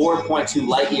takes 4.2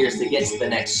 light years to get to the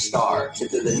next star, to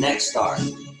the next star.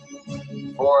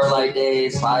 4 light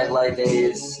days, 5 light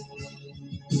days.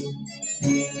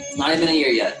 It's not even a year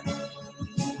yet.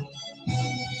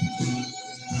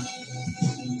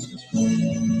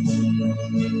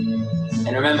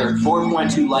 And remember,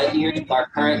 4.2 light years, our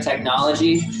current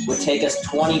technology would take us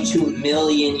 22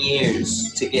 million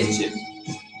years to get to.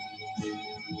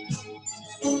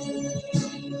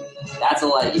 That's a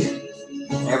light year.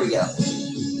 There we go.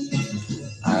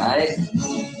 All right.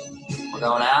 We're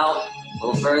going out a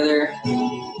little further.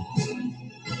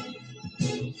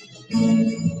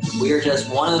 We are just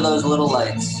one of those little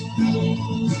lights.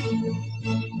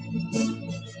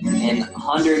 And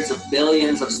hundreds of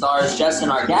billions of stars just in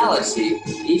our galaxy.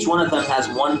 Each one of them has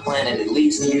one planet at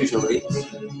least, usually.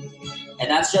 And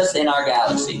that's just in our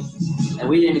galaxy. And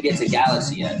we didn't even get to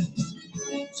galaxy yet.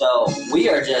 So we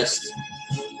are just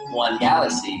one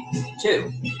galaxy,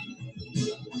 too.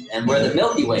 And we're the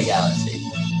Milky Way galaxy.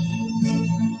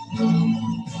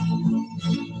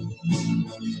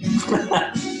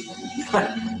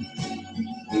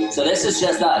 So this is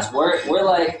just us. We're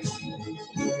like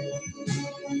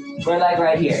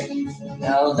right here, a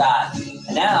little dot.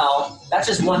 And now, that's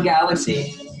just one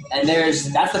galaxy. And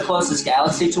that's the closest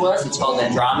galaxy to us. It's called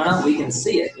Andromeda. We can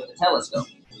see it with a telescope.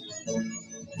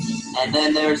 And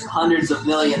then there's hundreds of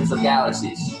millions of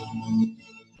galaxies.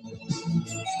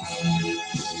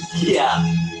 Yeah.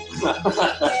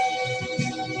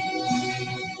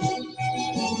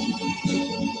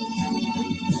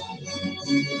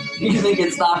 You think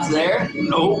it stops there?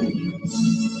 Nope.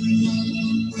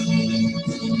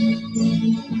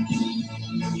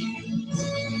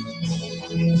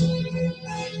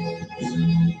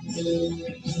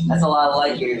 That's a lot of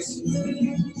light years.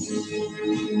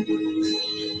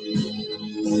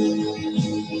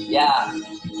 Yeah.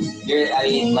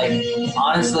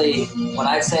 Honestly, when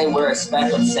I say we're a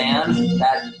speck of sand,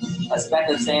 a speck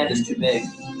of sand is too big.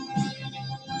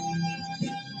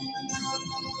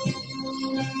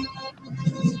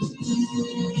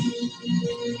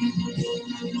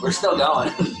 We're still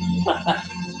going.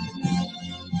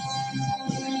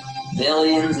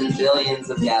 Billions and billions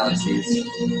of galaxies.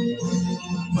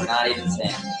 We're not even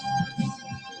sand.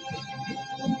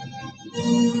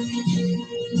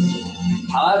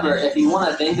 However, if you want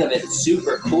to think of it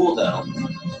super cool though,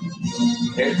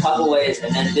 there's a couple ways,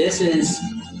 and then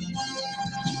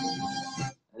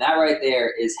that right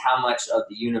there is how much of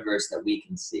the universe that we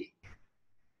can see.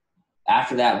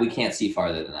 After that, we can't see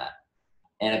farther than that.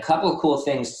 And a couple of cool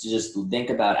things to just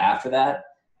think about after that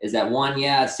is that one,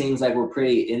 yeah, it seems like we're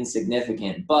pretty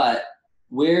insignificant, but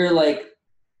we're like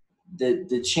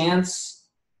the chance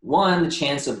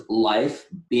of life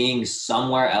being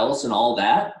somewhere else and all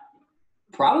that,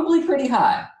 probably pretty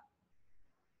high.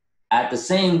 At the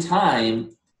same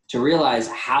time, to realize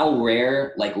how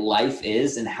rare like life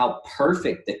is and how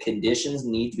perfect the conditions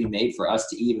need to be made for us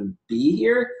to even be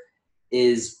here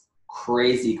is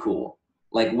crazy cool.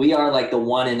 Like we are like the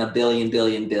 1 in a billion.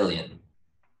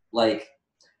 Like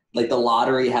the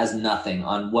lottery has nothing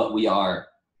on what we are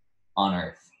on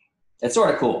Earth. It's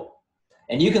sort of cool.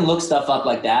 And you can look stuff up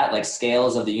like that, like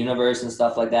scales of the universe and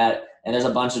stuff like that. And there's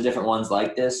a bunch of different ones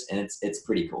like this, and it's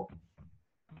pretty cool.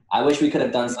 I wish we could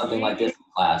have done something like this in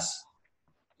class.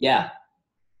 Yeah.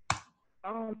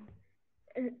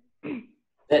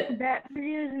 That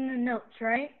video is in the notes,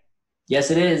 right? Yes,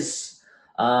 it is.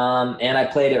 And I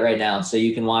played it right now, so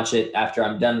you can watch it after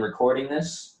I'm done recording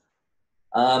this.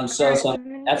 So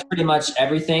that's pretty much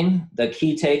everything. The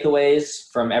key takeaways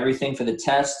from everything for the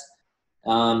test.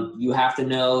 You have to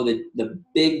know the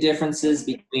big differences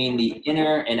between the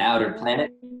inner and outer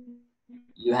planet.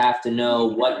 You have to know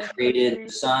what created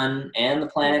the sun and the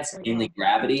planets, mainly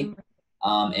gravity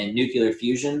and nuclear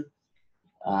fusion.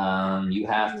 You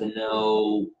have to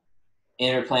know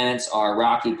inner planets are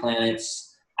rocky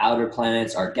planets, outer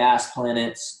planets are gas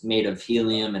planets made of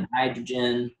helium and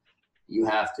hydrogen. You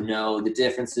have to know the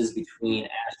differences between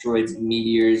asteroids,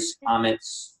 meteors,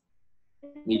 comets,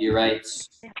 meteorites.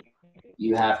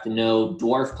 You have to know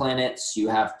dwarf planets. You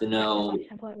have to know,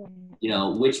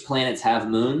 which planets have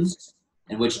moons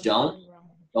and which don't.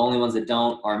 The only ones that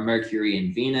don't are Mercury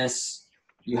and Venus.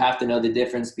 You have to know the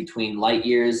difference between light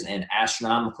years and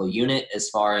astronomical unit, as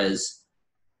far as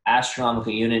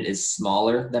astronomical unit is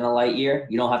smaller than a light year.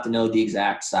 You don't have to know the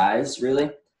exact size,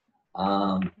 really.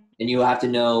 And you have to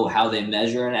know how they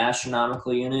measure an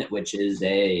astronomical unit, which is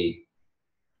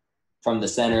from the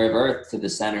center of Earth to the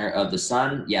center of the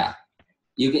sun. Yeah,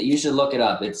 you should look it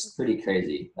up. It's pretty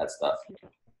crazy, that stuff.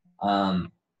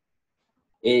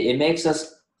 It makes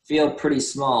us feel pretty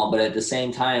small, but at the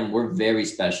same time, we're very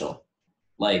special.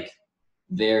 Like,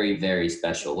 very, very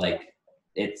special. Like,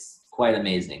 it's quite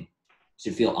amazing. You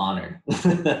should feel honored.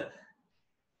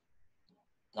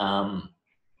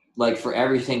 Like, for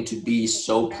everything to be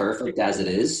so perfect as it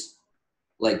is,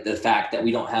 like the fact that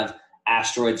we don't have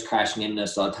asteroids crashing into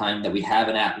us all the time, that we have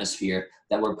an atmosphere,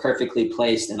 that we're perfectly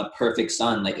placed in a perfect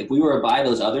sun. Like, if we were by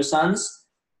those other suns,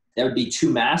 that would be too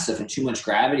massive and too much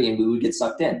gravity and we would get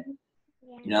sucked in.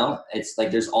 It's like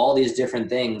there's all these different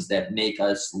things that make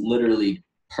us literally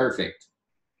perfect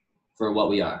for what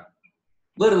we are.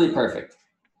 Literally perfect.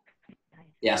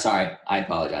 Yeah, sorry. I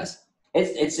apologize.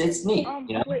 It's neat,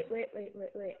 Wait.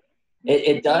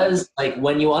 It does, like,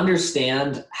 when you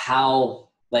understand how,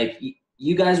 like,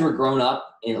 you guys were grown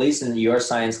up, at least in your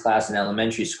science class in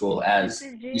elementary school, as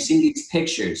you see these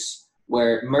pictures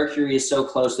where Mercury is so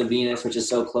close to Venus, which is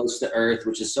so close to Earth,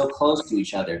 which is so close to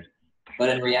each other. But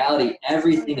in reality,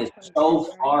 everything is so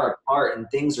far apart and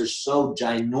things are so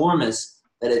ginormous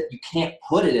that you can't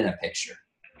put it in a picture.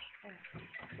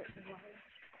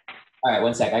 All right,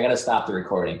 1 sec. I got to stop the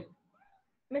recording.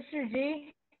 Mr.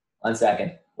 G? 1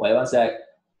 second. Wait 1 sec.